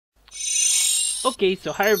Okay,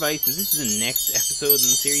 so hi everybody, so this is the next episode in the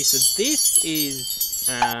series. So this is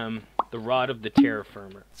the rod of the Terra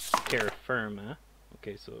Firma.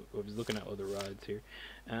 Okay, so I was looking at other rods here.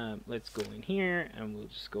 Let's go in here and we'll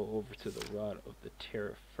just go over to the rod of the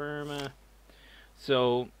Terra Firma.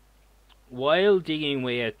 So while digging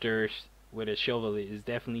away at dirt with a shovel, it is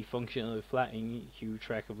definitely functional at flattening huge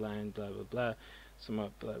tract of land, blah blah blah.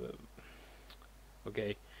 Somewhat blah blah.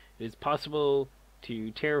 Okay, it is possible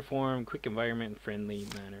to terraform quick environment friendly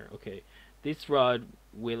manner. Okay, this rod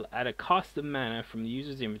will, at a cost of mana from the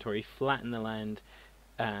user's inventory, flatten the land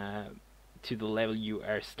to the level you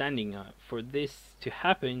are standing on. For this to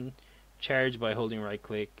happen, charge by holding right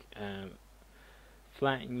click.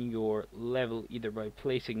 Flatten your level either by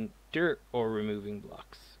placing dirt or removing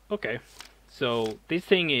blocks. Okay, so this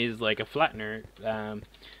thing is like a flattener.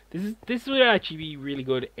 This would actually be really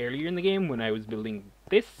good earlier in the game when I was building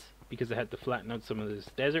this, because I had to flatten out some of this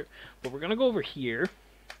desert. But we're gonna go over here,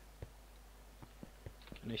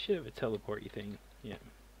 and I should have a teleporty thing. Yeah,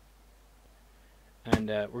 and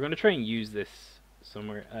we're gonna try and use this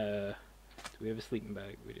somewhere. Do we have a sleeping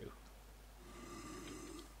bag? We do.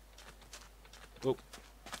 Oh.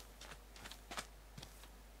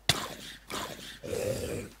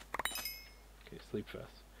 Okay, sleep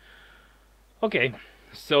fast. Okay,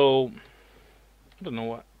 so I don't know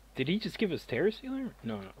what. Did he just give us Terra Steel?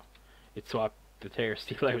 No. It swapped the Terra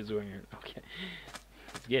Steel I was wearing. Okay.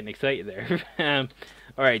 It's getting excited there.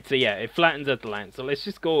 Alright, so yeah, it flattens out the land. So let's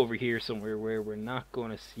just go over here somewhere where we're not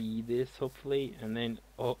going to see this, hopefully. And then,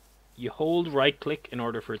 you hold right click in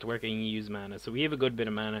order for it to work, and you use mana. So we have a good bit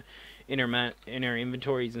of mana in our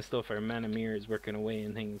inventories and stuff. Our mana mirror is working away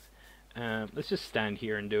and things. Let's just stand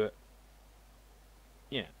here and do it.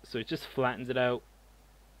 Yeah, so it just flattens it out.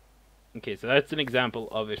 Okay, so that's an example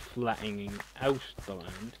of it flattening out the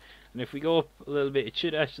land. And if we go up a little bit, it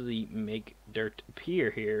should actually make dirt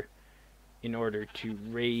appear here in order to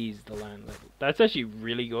raise the land level. That's actually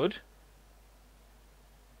really good.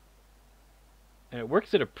 And it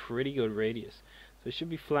works at a pretty good radius. So it should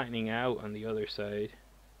be flattening out on the other side.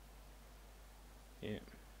 Yeah.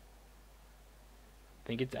 I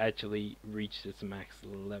think it's actually reached its max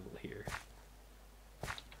level here.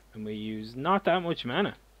 And we use not that much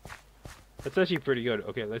mana. That's actually pretty good.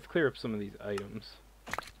 Okay, let's clear up some of these items.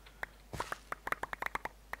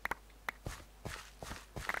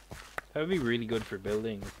 That would be really good for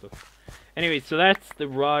building and stuff. Anyway, so that's the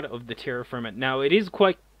rod of the Terra Firma. Now, it is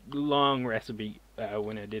quite long recipe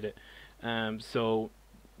when I did it. So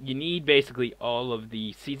you need basically all of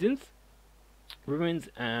the seasons, ruins.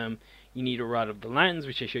 You need a rod of the lands,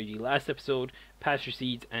 which I showed you last episode, pasture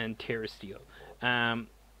seeds, and Terra Steel.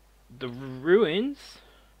 The ruins,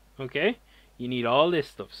 okay, you need all this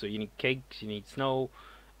stuff. So you need cakes, you need snow.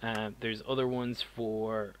 There's other ones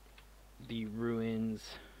for the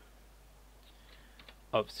ruins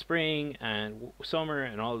of spring and summer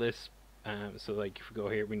and all this. So like if we go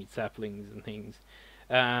here, we need saplings and things.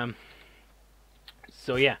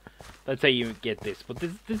 So yeah, that's how you get this. But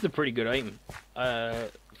this is a pretty good item.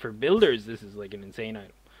 For builders, this is like an insane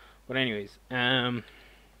item. But anyways,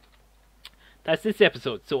 that's this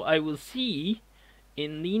episode. So I will see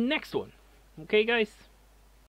in the next one. Okay, guys?